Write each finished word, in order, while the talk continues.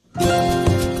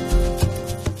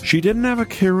She didn't have a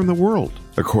care in the world,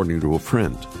 according to a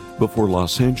friend, before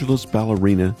Los Angeles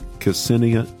ballerina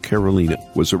Ksenia Karolina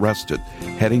was arrested,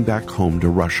 heading back home to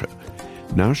Russia.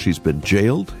 Now she's been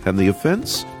jailed, and the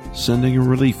offense? Sending a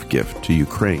relief gift to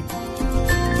Ukraine.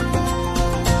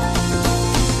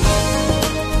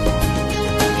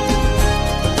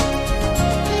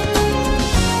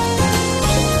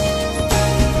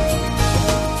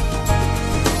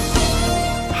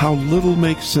 How little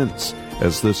makes sense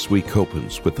as this week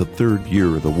opens with the third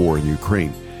year of the war in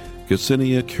Ukraine.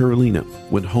 Ksenia Karolina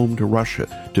went home to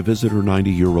Russia to visit her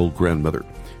 90-year-old grandmother.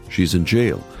 She's in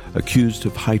jail, accused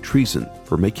of high treason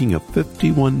for making a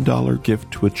 $51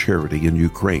 gift to a charity in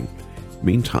Ukraine.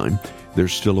 Meantime,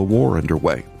 there's still a war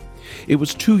underway. It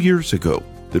was 2 years ago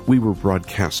that we were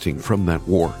broadcasting from that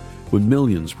war, when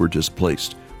millions were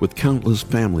displaced, with countless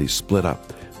families split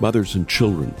up, mothers and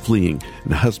children fleeing,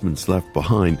 and husbands left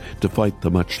behind to fight the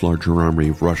much larger army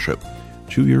of Russia.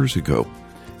 2 years ago.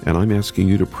 And I'm asking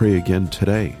you to pray again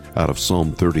today out of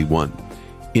Psalm 31.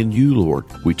 In you, Lord,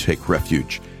 we take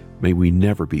refuge. May we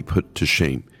never be put to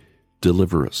shame.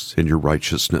 Deliver us in your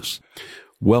righteousness.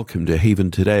 Welcome to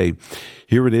Haven Today.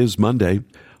 Here it is, Monday.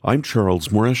 I'm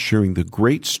Charles Morris, sharing the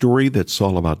great story that's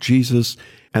all about Jesus.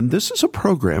 And this is a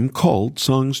program called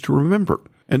Songs to Remember.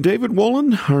 And David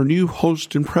Wolin, our new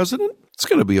host and president, it's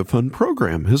going to be a fun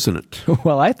program, isn't it?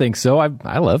 Well, I think so.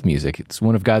 I love music. It's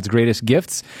one of God's greatest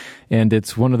gifts, and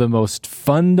it's one of the most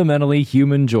fundamentally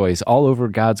human joys. All over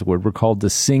God's Word, we're called to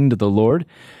sing to the Lord.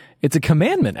 It's a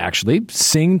commandment, actually.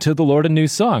 Sing to the Lord a new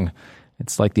song.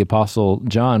 It's like the Apostle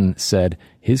John said,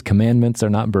 his commandments are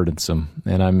not burdensome,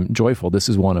 and I'm joyful. This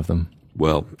is one of them.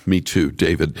 Well, me too,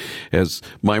 David. As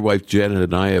my wife Janet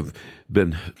and I have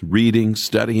been reading,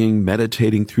 studying,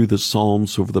 meditating through the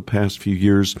Psalms over the past few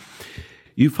years,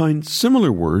 you find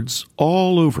similar words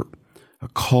all over. A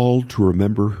call to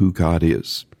remember who God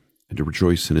is and to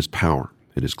rejoice in his power,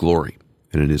 in his glory,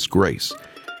 and in his grace.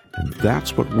 And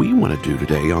that's what we want to do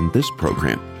today on this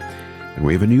program. And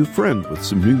we have a new friend with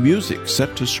some new music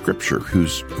set to Scripture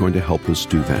who's going to help us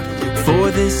do that.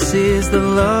 For this is the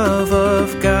love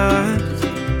of God,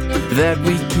 that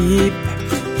we keep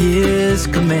his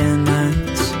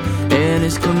commandments, and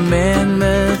his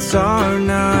commandments are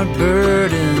not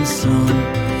burdensome.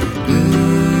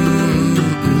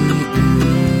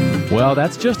 Well,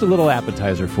 that's just a little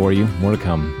appetizer for you. More to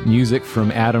come. Music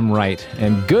from Adam Wright.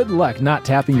 And good luck not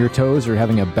tapping your toes or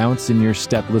having a bounce in your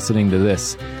step listening to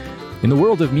this. In the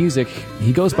world of music,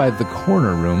 he goes by the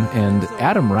corner room, and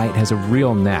Adam Wright has a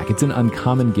real knack. It's an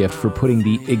uncommon gift for putting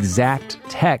the exact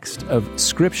text of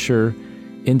Scripture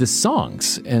into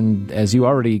songs. And as you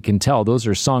already can tell, those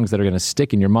are songs that are going to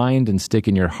stick in your mind and stick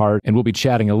in your heart. And we'll be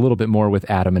chatting a little bit more with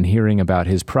Adam and hearing about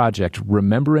his project,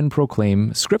 Remember and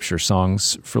Proclaim Scripture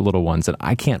Songs for Little Ones. And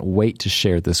I can't wait to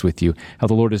share this with you, how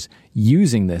the Lord is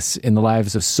using this in the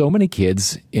lives of so many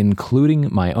kids, including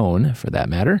my own, for that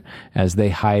matter, as they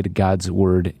hide God's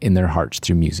Word in their hearts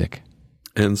through music.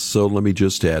 And so let me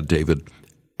just add, David,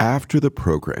 after the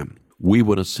program, we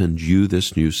want to send you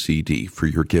this new CD for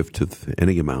your gift of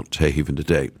any amount to Haven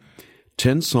Today.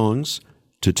 10 songs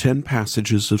to 10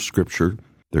 passages of Scripture.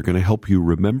 They're going to help you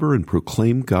remember and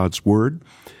proclaim God's Word.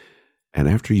 And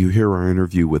after you hear our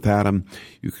interview with Adam,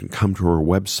 you can come to our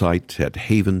website at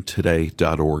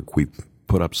haventoday.org. We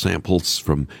put up samples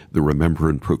from the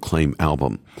Remember and Proclaim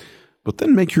album. But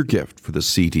then make your gift for the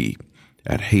CD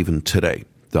at haventoday.org.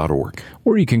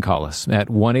 Or you can call us at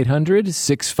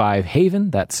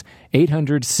 1-800-65-HAVEN. That's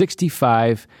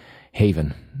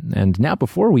 800-65-HAVEN. And now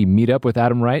before we meet up with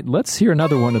Adam Wright, let's hear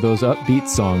another one of those upbeat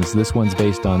songs. This one's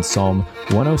based on Psalm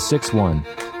 106:1.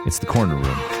 It's The Corner Room.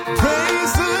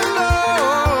 Praise the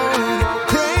Lord,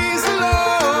 praise the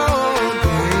Lord,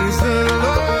 praise the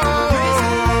Lord.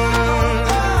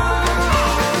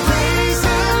 Praise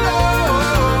the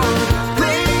Lord,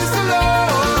 praise the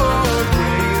Lord,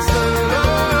 praise the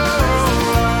Lord.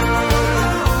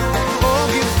 Oh,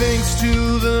 give thanks to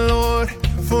the Lord,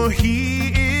 for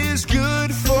he is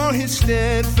good, for his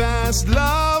steadfast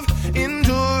love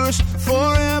endures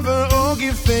forever. Oh,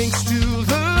 give thanks to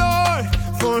the Lord,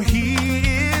 for he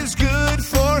is good,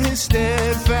 for his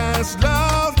steadfast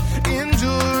love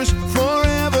endures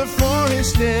forever, for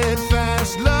his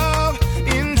steadfast love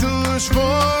endures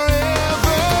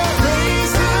forever.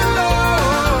 Praise the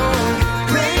Lord,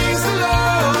 praise the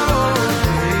Lord,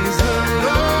 praise the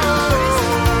Lord.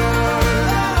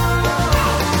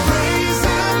 Praise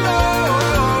the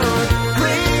Lord,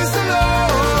 praise the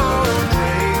Lord,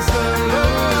 praise the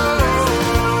Lord.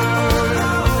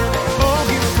 Oh,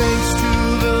 give thanks to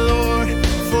the Lord,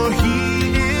 for he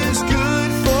is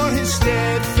good, for his steadfast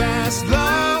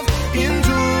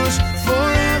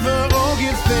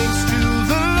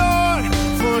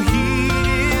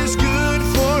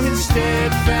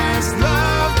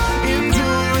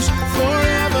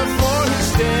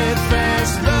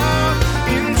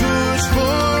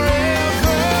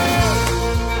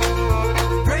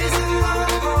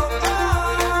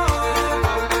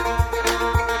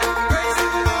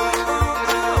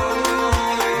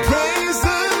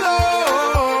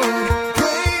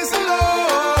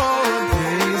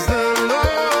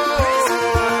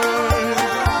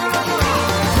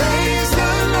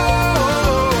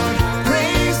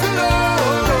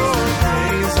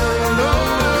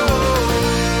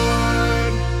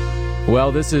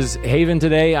Well, this is Haven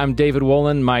Today. I'm David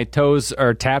Wolin. My toes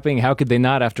are tapping. How could they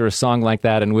not after a song like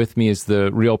that? And with me is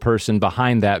the real person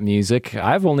behind that music.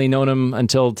 I've only known him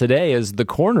until today as The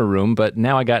Corner Room, but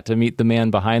now I got to meet the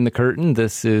man behind the curtain.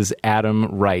 This is Adam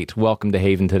Wright. Welcome to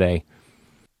Haven Today.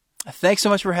 Thanks so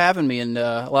much for having me and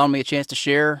allowing me a chance to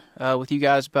share with you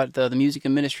guys about the music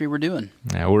and ministry we're doing.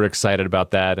 Yeah, we're excited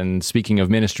about that. And speaking of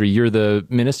ministry, you're the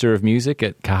minister of music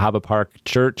at Cahaba Park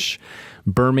Church,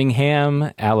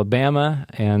 Birmingham, Alabama.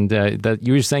 And that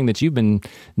you were saying that you've been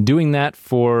doing that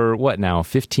for, what now,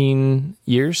 15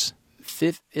 years?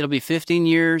 It'll be 15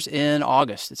 years in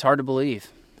August. It's hard to believe.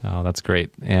 Oh, that's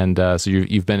great. And so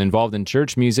you've been involved in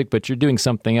church music, but you're doing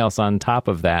something else on top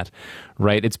of that,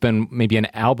 right? It's been maybe an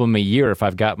album a year if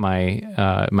I've got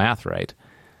my math right.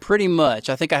 Pretty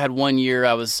much. I think I had 1 year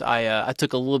I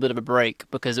took a little bit of a break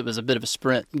because it was a bit of a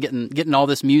sprint getting all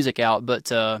this music out,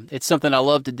 but it's something I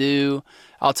love to do.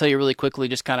 I'll tell you really quickly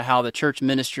just kind of how the church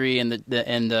ministry and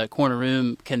the Corner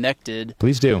Room connected.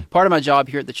 Please do. Part of my job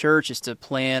here at the church is to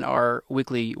plan our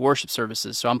weekly worship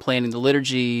services. So I'm planning the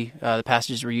liturgy, the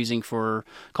passages we're using for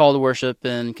call to worship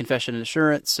and confession and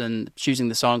assurance, and choosing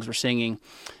the songs we're singing.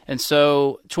 And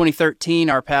so 2013,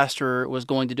 our pastor was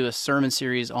going to do a sermon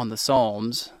series on the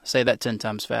Psalms. Say that 10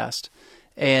 times fast.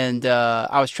 And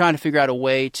I was trying to figure out a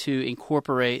way to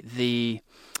incorporate the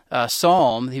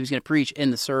psalm that he was going to preach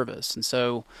in the service. And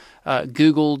so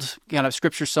Googled kind of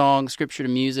scripture songs, scripture to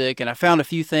music, and I found a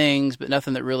few things, but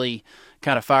nothing that really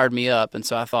kind of fired me up. And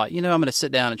so I thought, I'm going to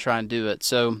sit down and try and do it.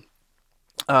 So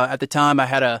at the time,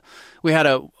 we had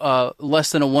a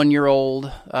less than a 1-year-old.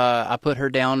 I put her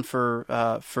down to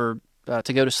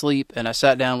go to sleep, and I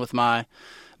sat down with my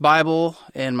Bible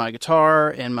and my guitar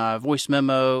and my voice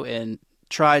memo and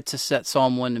tried to set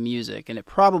Psalm 1 to music, and it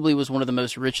probably was one of the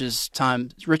most richest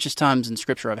times in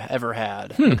Scripture I've ever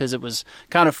had, because it was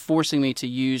kind of forcing me to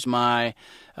use my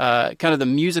kind of the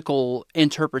musical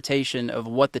interpretation of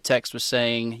what the text was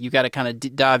saying. You got to kind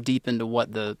of dive deep into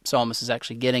what the psalmist is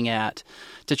actually getting at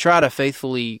to try to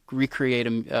faithfully recreate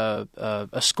a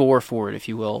score for it, if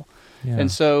you will. Yeah.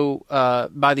 And so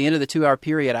by the end of the 2-hour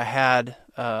period, I had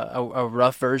a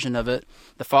rough version of it.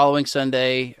 The following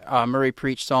Sunday, Murray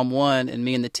preached Psalm 1, and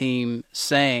me and the team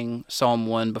sang Psalm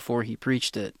 1 before he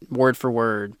preached it, word for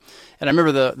word. And I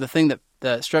remember the thing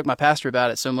that struck my pastor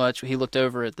about it so much, he looked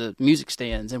over at the music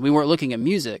stands, and we weren't looking at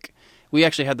music. We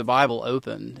actually had the Bible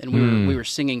open, and we were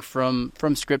singing from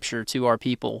Scripture to our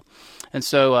people. And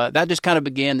so that just kind of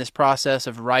began this process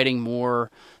of writing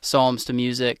more psalms to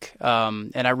music,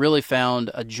 and I really found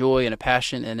a joy and a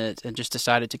passion in it, and just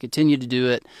decided to continue to do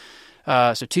it.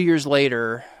 So 2 years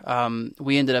later,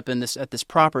 we ended up at this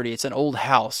property. It's an old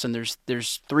house, and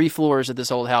there's 3 floors of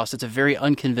this old house. It's a very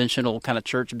unconventional kind of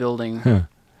church building. Huh.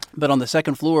 But on the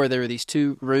second floor, there were these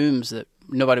 2 rooms that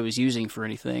nobody was using for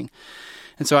anything.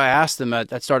 And so I asked them, I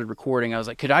started recording. I was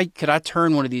like, could I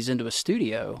turn one of these into a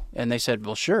studio? And they said,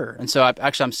 well, sure. And so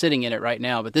I'm sitting in it right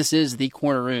now, but this is the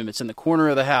Corner Room. It's in the corner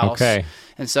of the house. Okay.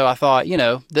 And so I thought,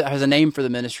 that has a name for the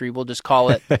ministry. We'll just call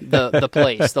it the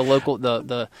place, the local,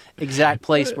 the exact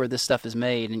place where this stuff is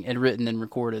made and written and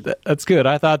recorded. That's good.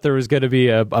 I thought there was going to be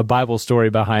a Bible story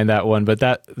behind that one, but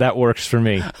that works for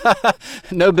me.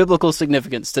 No biblical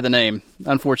significance to the name,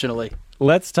 unfortunately.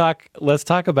 Let's talk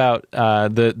about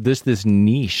this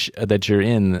niche that you're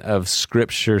in of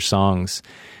scripture songs,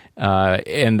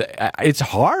 and it's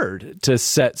hard to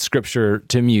set scripture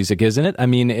to music, isn't it? I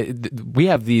mean, we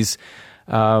have these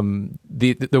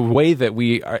the way that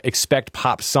we expect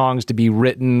pop songs to be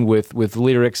written with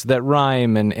lyrics that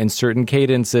rhyme and certain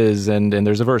cadences, and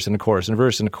there's a verse and a chorus and a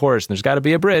verse and a chorus, and there's got to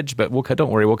be a bridge, but don't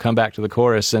worry, we'll come back to the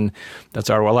chorus, and that's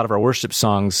a lot of our worship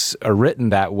songs are written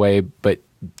that way, but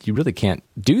you really can't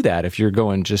do that if you're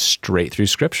going just straight through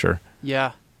Scripture.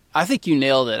 Yeah, I think you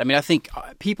nailed it. I mean, I think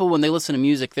people, when they listen to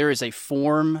music, there is a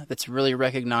form that's really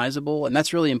recognizable, and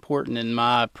that's really important in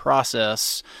my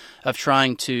process of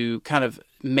trying to kind of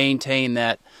maintain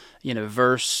that,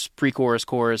 verse, pre-chorus,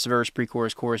 chorus, verse,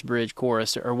 pre-chorus, chorus, bridge,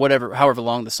 chorus, or whatever, however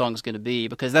long the song's going to be,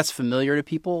 because that's familiar to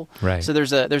people. Right. So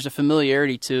there's a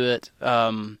familiarity to it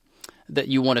that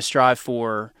you want to strive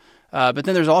for. But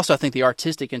then there's also, I think, the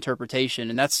artistic interpretation,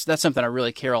 and that's something I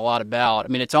really care a lot about. I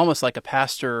mean, it's almost like a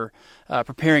pastor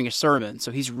preparing a sermon.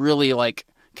 So he's really like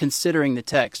considering the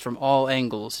text from all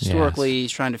angles. Historically, yes.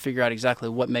 He's trying to figure out exactly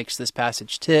what makes this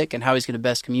passage tick and how he's going to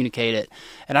best communicate it.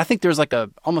 And I think there's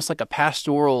almost like a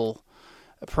pastoral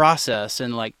process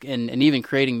and even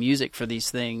creating music for these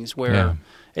things where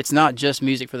it's not just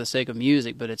music for the sake of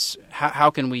music, but it's how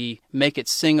can we make it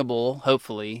singable,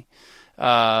 hopefully.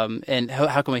 And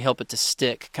how can we help it to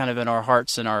stick kind of in our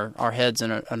hearts and our heads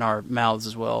and our mouths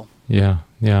as well? Yeah.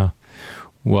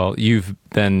 Well, you've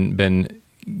then been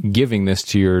giving this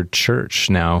to your church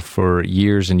now for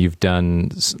years, and you've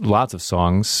done lots of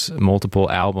songs,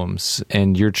 multiple albums,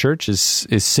 and your church is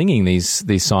singing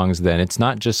these songs then. It's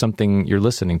not just something you're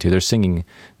listening to. They're singing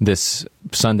this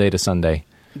Sunday to Sunday.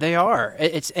 They are.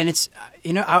 It's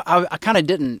I kind of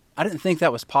didn't think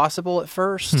that was possible at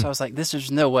first. So I was like,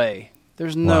 there's no way.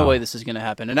 There's no way this is going to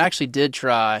happen. And I actually did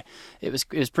try. It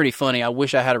was pretty funny. I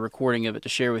wish I had a recording of it to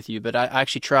share with you, but I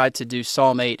actually tried to do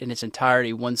Psalm 8 in its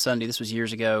entirety one Sunday. This was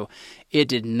years ago. It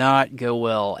did not go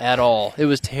well at all. It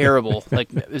was terrible.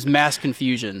 It was mass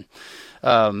confusion.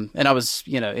 And I was,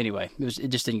 anyway, it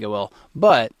just didn't go well.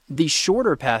 But these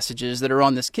shorter passages that are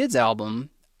on this kids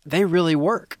album, they really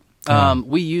work.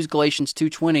 We use Galatians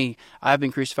 2:20. I have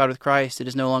been crucified with Christ. It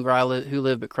is no longer I who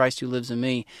live, but Christ who lives in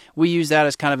me. We use that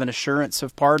as kind of an assurance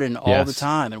of pardon all the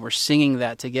time, and we're singing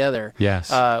that together.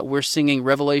 Yes. We're singing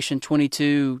Revelation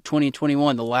 22:20 and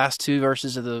 21, the last two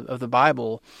verses of the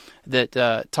Bible that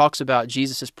talks about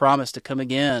Jesus' promise to come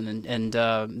again, and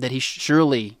that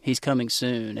he's coming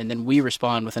soon. And then we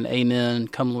respond with an amen,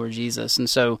 come Lord Jesus. And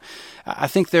so I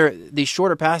think these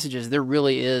shorter passages, there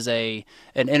really is an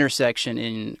intersection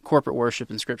in corporate worship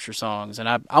and scripture songs. And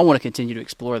I want to continue to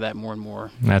explore that more and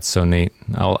more. That's so neat.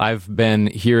 I've been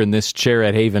here in this chair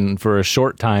at Haven for a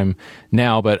short time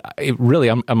now, but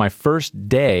I'm on my first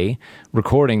day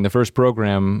recording the first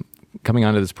program, coming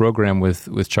onto this program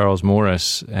with Charles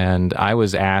Morris, and I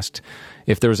was asked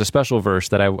if there was a special verse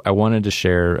that I wanted to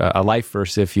share, a life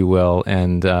verse, if you will,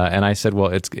 and I said, well,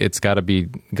 it's got to be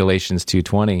Galatians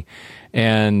 2:20,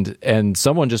 and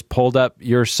someone just pulled up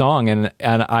your song, and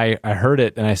I heard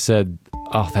it, and I said,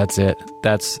 oh, that's it,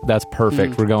 that's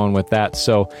perfect. We're going with that.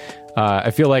 So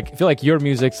I feel like your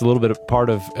music's a little bit of part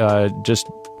of just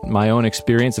my own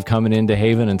experience of coming into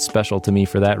Haven, and special to me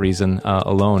for that reason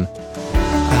alone.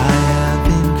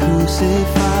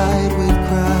 Crucified with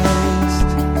Christ,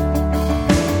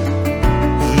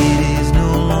 it is no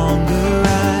longer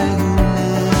I who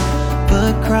live,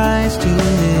 but Christ who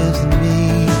lives in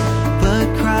me, but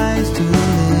Christ who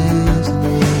lives in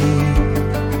me.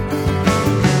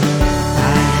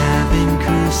 I have been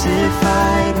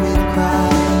crucified with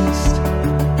Christ,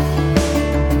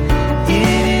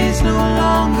 it is no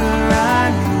longer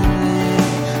I who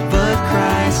live, but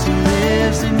Christ who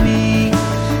lives in me,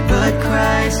 but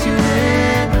Christ who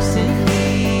lives in me.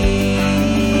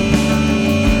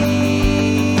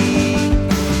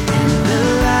 In the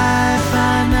life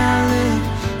I now live,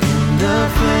 in the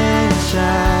flesh I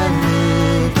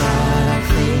live by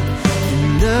faith,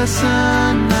 in the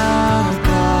Son of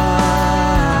God,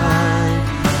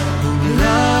 who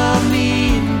loved me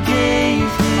and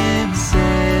gave himself.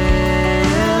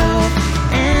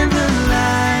 In the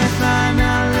life I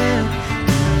now live,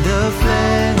 in the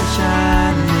flesh I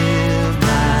live,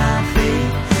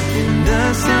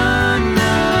 Son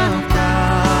of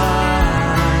God,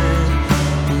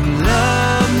 who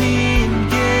loved me and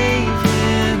gave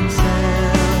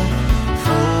himself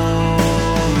for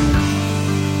me.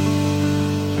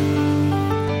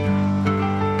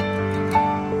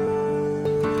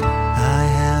 I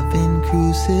have been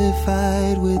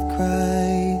crucified with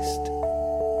Christ.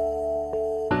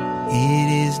 It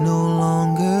is no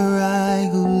longer I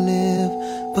who live,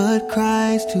 but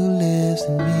Christ who lives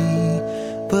in me,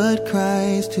 but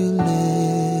Christ who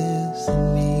lives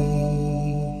in me.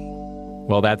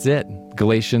 Well, that's it.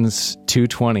 Galatians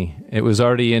 2:20. It was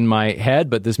already in my head,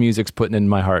 but this music's putting it in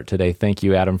my heart today. Thank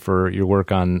you, Adam, for your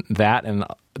work on that. And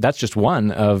that's just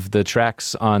one of the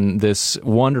tracks on this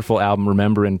wonderful album,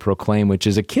 Remember and Proclaim, which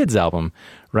is a kids album,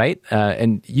 right?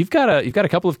 And you've got a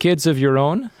couple of kids of your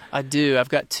own. I do. I've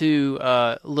got two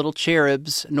little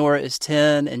cherubs. Nora is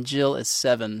 10 and Jill is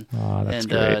 7. Oh, that's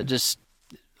great. Just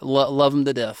love them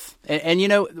to death. And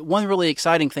one really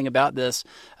exciting thing about this,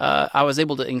 I was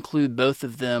able to include both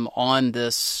of them on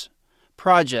this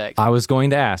project. I was going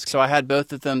to ask. So I had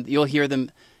both of them. You'll hear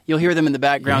them in the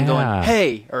background going,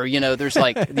 "Hey," or there's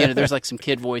there's like some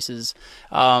kid voices.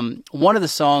 One of the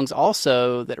songs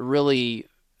also that really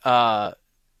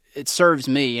it serves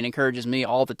me and encourages me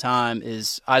all the time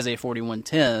is Isaiah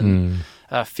 41:10.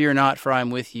 Fear not, for I am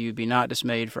with you. Be not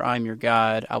dismayed, for I am your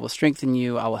God. I will strengthen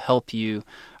you. I will help you.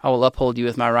 I will uphold you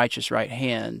with my righteous right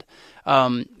hand.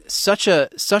 Such a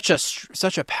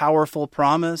powerful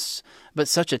promise, but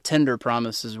such a tender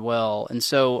promise as well. And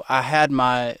so I had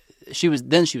she was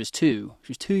 2. She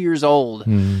was 2 years old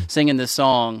singing this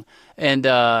song. And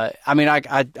I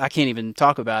can't even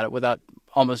talk about it without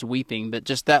almost weeping, but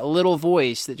just that little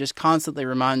voice that just constantly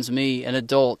reminds me, an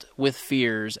adult with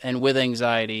fears and with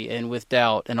anxiety and with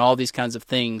doubt and all these kinds of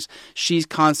things, she's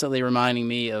constantly reminding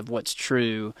me of what's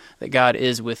true, that God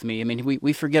is with me. I mean,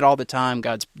 we forget all the time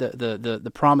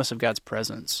the promise of God's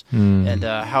presence and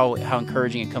how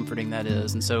encouraging and comforting that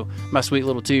is. And so my sweet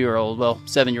little 2-year-old, well,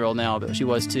 7-year-old now, but she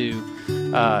was 2,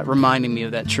 reminding me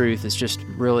of that truth is just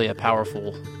really a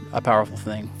powerful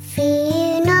thing.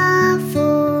 Fear not,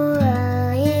 for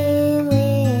I am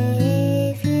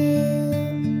with you.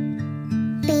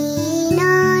 Be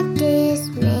not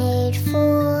dismayed,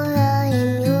 for I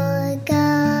am your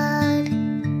God.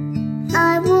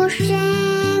 I will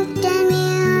strengthen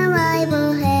you, I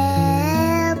will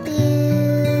help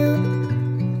you.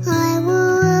 I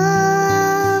will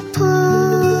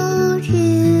uphold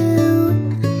you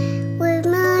with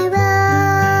my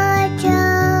righteous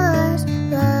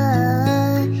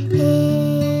right hand.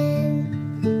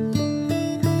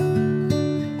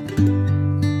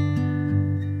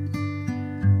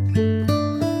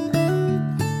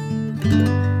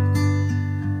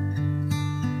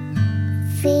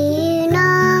 Fear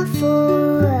not,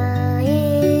 for I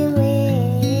am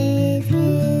with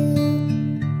you.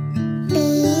 Be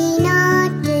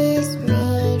not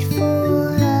dismayed,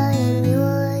 for I am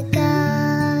your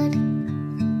God.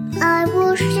 I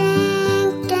will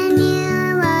strengthen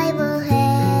you, I will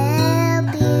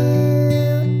help you.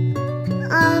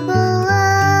 I will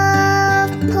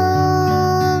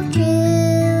uphold you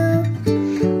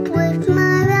with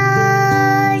my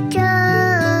righteous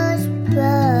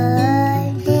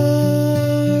right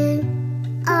hand.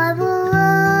 I will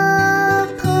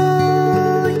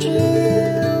uphold you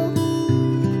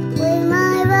with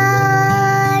my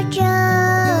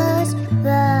righteous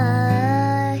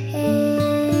right hand.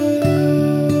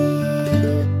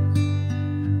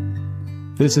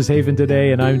 This is Haven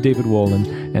Today, and I'm David Wolin,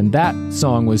 and that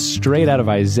song was straight out of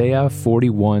Isaiah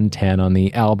 41:10 on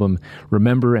the album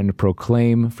Remember and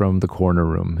Proclaim from the Corner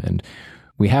Room. And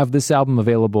we have this album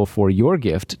available for your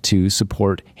gift to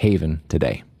support Haven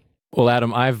Today. Well,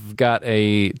 Adam, I've got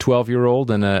a 12-year-old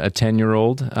and a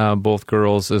 10-year-old, both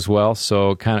girls as well,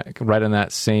 so kind of right in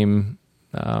that same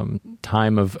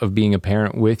time of being a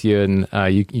parent with you, and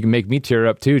you can make me tear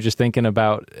up too, just thinking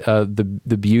about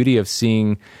the beauty of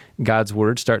seeing God's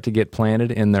word start to get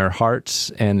planted in their hearts,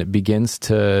 and it begins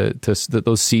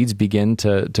those seeds begin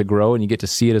to grow, and you get to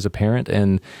see it as a parent.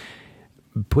 And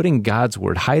putting God's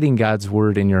word, hiding God's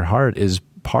word in your heart is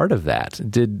part of that.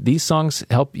 Did these songs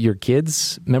help your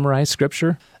kids memorize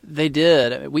scripture? They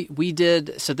did. We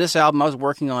did. So this album, I was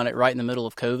working on it right in the middle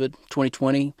of COVID,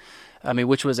 2020. I mean,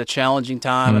 which was a challenging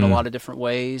time in a lot of different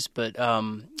ways. But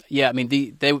yeah, I mean,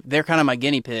 they're kind of my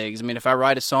guinea pigs. I mean, if I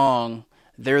write a song,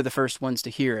 they're the first ones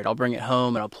to hear it. I'll bring it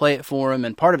home and I'll play it for them.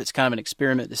 And part of it's kind of an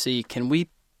experiment to see, can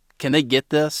they get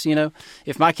this? You know,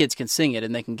 if my kids can sing it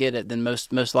and they can get it, then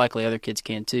most likely other kids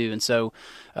can too. And so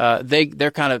they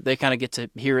kind of get to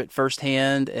hear it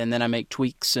firsthand, and then I make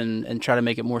tweaks and try to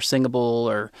make it more singable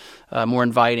or more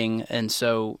inviting. And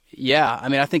so yeah, I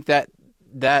mean, I think that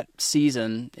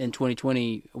season in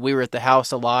 2020, we were at the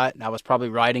house a lot, and I was probably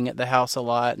writing at the house a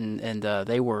lot, and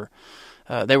they were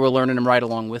learning them right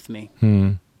along with me.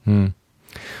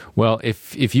 Well,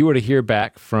 if you were to hear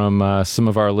back from some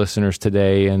of our listeners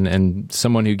today, and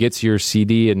someone who gets your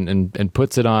CD and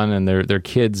puts it on, and their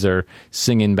kids are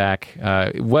singing back,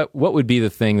 what would be the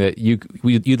thing that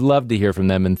you'd love to hear from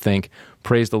them and think,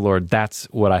 praise the Lord, that's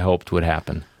what I hoped would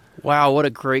happen? Wow, what a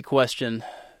great question.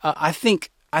 I think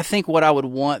what I would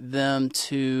want them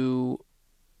to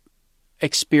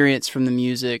experience from the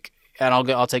music, and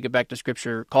I'll take it back to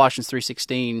Scripture, Colossians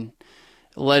 3:16,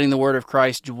 letting the word of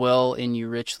Christ dwell in you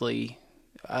richly.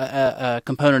 A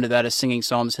component of that is singing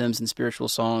psalms, hymns, and spiritual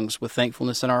songs with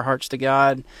thankfulness in our hearts to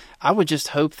God. I would just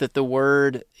hope that the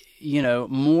word,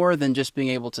 more than just being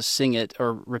able to sing it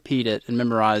or repeat it and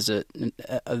memorize it,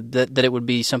 that it would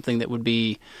be something that would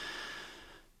be,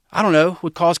 I don't know,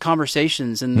 would cause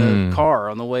conversations in the car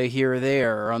on the way here or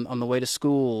there, or on the way to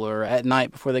school, or at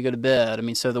night before they go to bed. I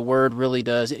mean, so the word really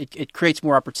does, it creates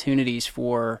more opportunities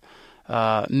for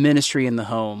ministry in the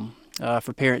home,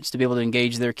 for parents to be able to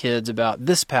engage their kids about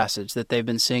this passage that they've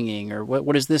been singing, or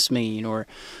what does this mean, or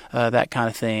that kind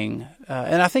of thing.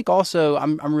 And I think also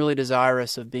I'm really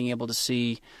desirous of being able to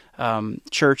see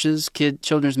churches,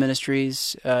 children's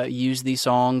ministries use these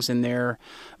songs in their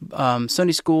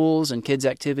Sunday schools and kids'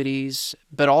 activities,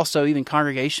 but also even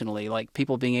congregationally, like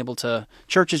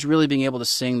churches really being able to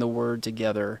sing the word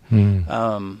together.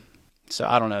 So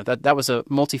I don't know. That was a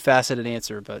multifaceted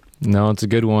answer, but no, it's a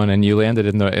good one, and you landed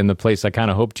in the place I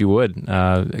kind of hoped you would,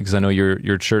 because I know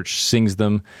your church sings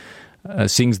them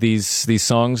sings these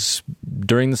songs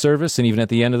during the service and even at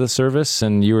the end of the service,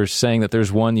 and you were saying that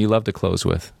there's one you love to close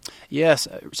with. Yes.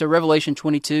 So Revelation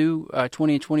 22,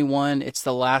 20 and 21, it's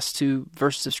the last two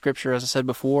verses of Scripture, as I said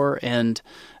before, and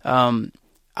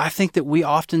I think that we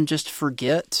often just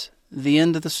forget the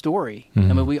end of the story. I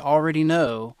mean, we already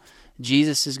know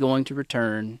Jesus is going to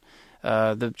return.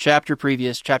 The chapter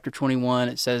previous, chapter 21,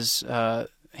 it says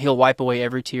he'll wipe away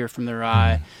every tear from their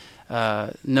eye.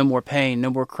 No more pain, no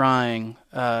more crying,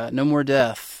 no more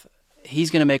death.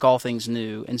 He's going to make all things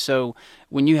new. And so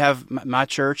when you have my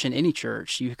church and any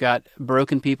church, you've got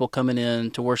broken people coming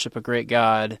in to worship a great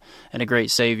God and a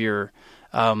great Savior.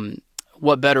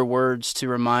 What better words to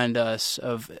remind us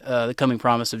of the coming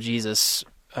promise of Jesus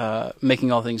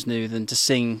making all things new than to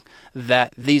sing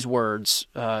these words.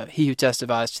 He who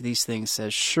testifies to these things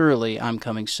says, surely I'm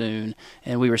coming soon.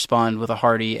 And we respond with a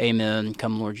hearty amen,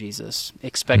 come Lord Jesus,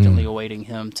 expectantly awaiting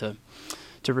him to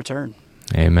return.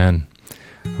 Amen.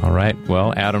 All right.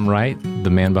 Well, Adam Wright,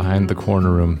 the man behind the corner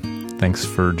room, thanks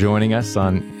for joining us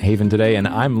on Haven today, and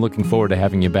I'm looking forward to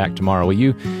having you back tomorrow. Will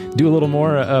you do a little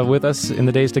more with us in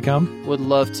the days to come? Would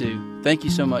love to. Thank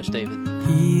you so much, David.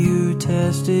 He who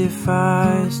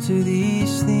testifies to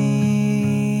these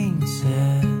things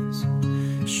says,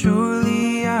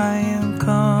 surely I am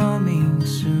coming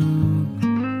soon.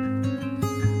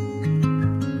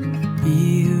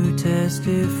 He who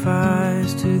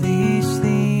testifies to these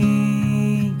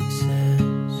things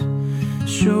says,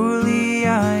 surely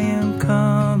I am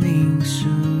coming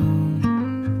soon.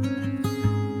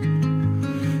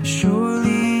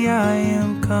 Surely I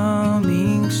am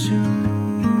coming soon.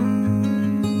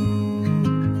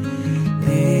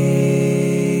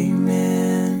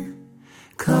 Amen.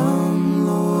 Come,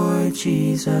 Lord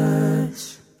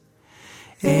Jesus.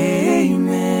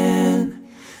 Amen.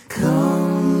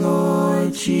 Come,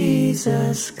 Lord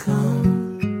Jesus, come.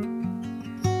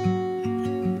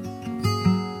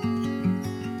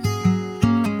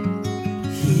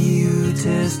 He who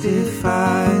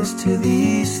testifies to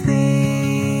these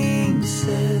things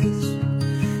says,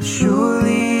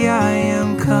 surely I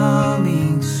am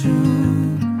coming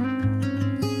soon.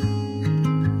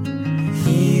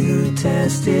 He who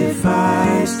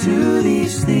testifies to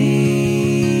these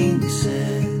things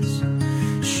says,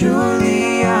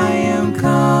 surely I am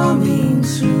coming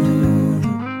soon.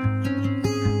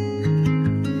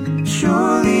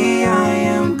 Surely I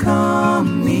am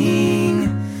coming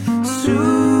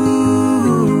soon.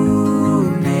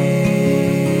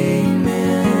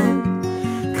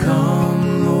 Amen.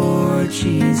 Come, Lord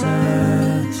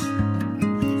Jesus.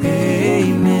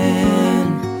 Amen.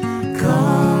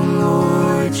 Come,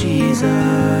 Lord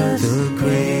Jesus. The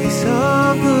grace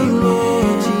of the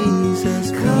Lord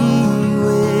Jesus, come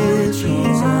with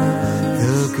Jesus.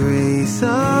 The grace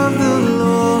of the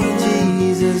Lord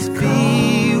Jesus,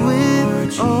 be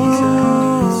with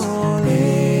all.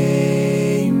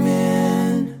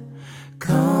 Amen.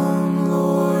 Come,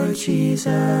 Lord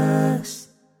Jesus.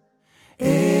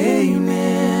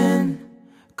 Amen.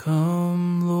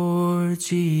 Come, Lord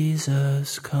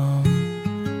Jesus, come.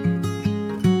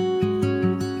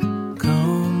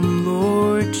 Come,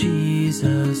 Lord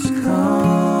Jesus, come.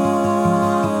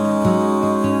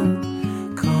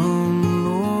 Come,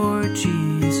 Lord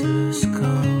Jesus,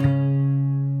 come.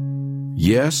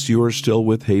 Yes, you are still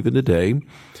with Haven today.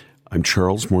 I'm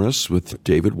Charles Morris with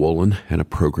David Wolin and a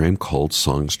program called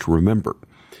Songs to Remember.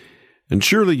 And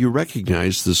surely you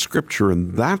recognize the scripture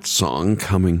in that song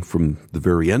coming from the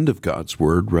very end of God's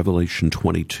Word, Revelation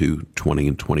 22, 20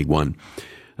 and 21.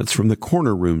 That's from the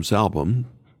Corner Rooms album.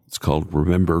 It's called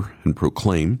Remember and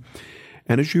Proclaim.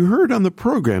 And as you heard on the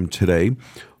program today,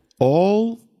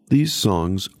 all these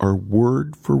songs are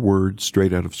word for word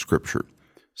straight out of Scripture.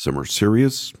 Some are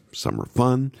serious, some are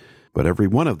fun, but every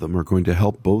one of them are going to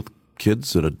help both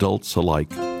kids and adults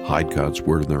alike hide God's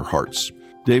Word in their hearts.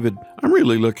 David, I'm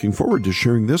really looking forward to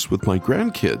sharing this with my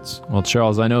grandkids. Well,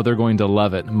 Charles, I know they're going to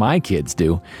love it. My kids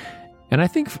do. And I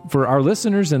think for our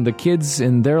listeners and the kids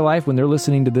in their life, when they're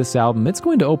listening to this album, it's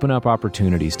going to open up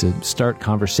opportunities to start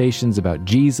conversations about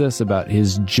Jesus, about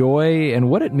his joy, and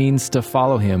what it means to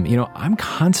follow him. You know, I'm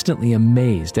constantly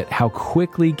amazed at how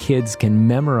quickly kids can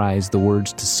memorize the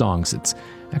words to songs. It's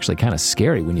actually kind of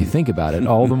scary when you think about it.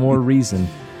 All the more reason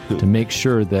to make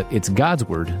sure that it's God's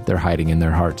word they're hiding in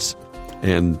their hearts.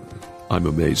 And I'm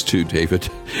amazed too, David,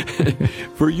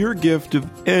 for your gift of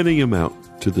any amount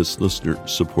to this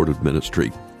listener-supported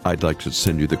ministry. I'd like to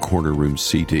send you the Corner Room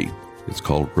CD. It's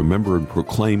called Remember and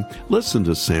Proclaim. Listen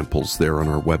to samples there on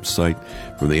our website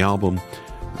from the album.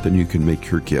 Then you can make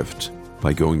your gift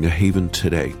by going to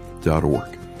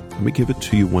haventoday.org. Let me give it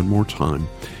to you one more time.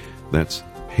 That's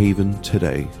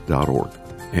haventoday.org.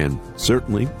 And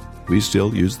certainly, we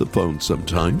still use the phone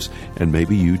sometimes, and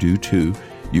maybe you do too.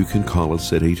 You can call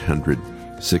us at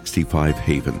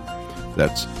 800-65-HAVEN.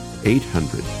 That's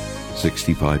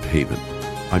 800-65-HAVEN.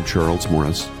 I'm Charles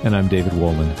Morris. And I'm David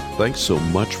Wolin. Thanks so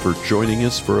much for joining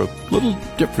us for a little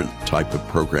different type of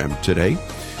program today.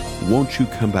 Won't you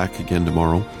come back again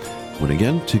tomorrow, when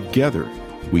again, together,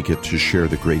 we get to share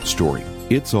the great story.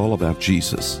 It's all about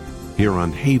Jesus, here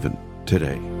on Haven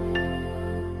Today.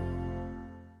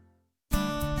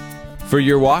 For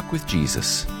your walk with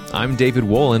Jesus, I'm David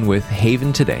Wolin with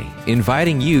Haven Today,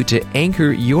 inviting you to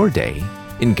anchor your day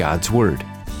in God's Word.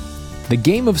 The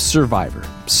game of Survivor,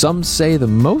 some say the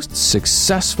most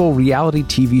successful reality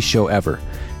TV show ever.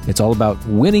 It's all about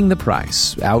winning the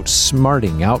prize,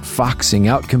 outsmarting, outfoxing,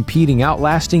 outcompeting,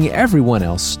 outlasting everyone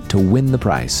else to win the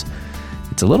prize.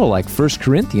 It's a little like 1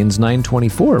 Corinthians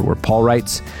 9:24, where Paul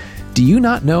writes, "Do you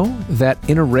not know that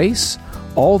in a race,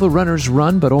 all the runners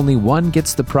run, but only one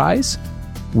gets the prize?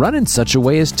 Run in such a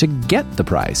way as to get the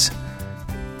prize."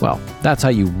 Well, that's how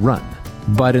you run.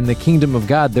 But in the kingdom of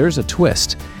God, there's a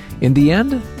twist. In the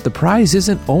end, the prize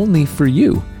isn't only for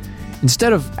you.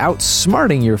 Instead of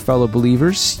outsmarting your fellow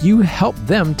believers, you help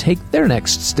them take their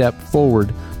next step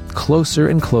forward, closer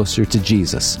and closer to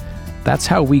Jesus. That's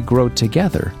how we grow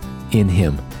together in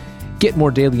Him. Get more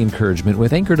daily encouragement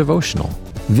with Anchor Devotional.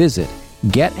 Visit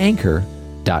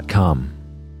getanchor.com.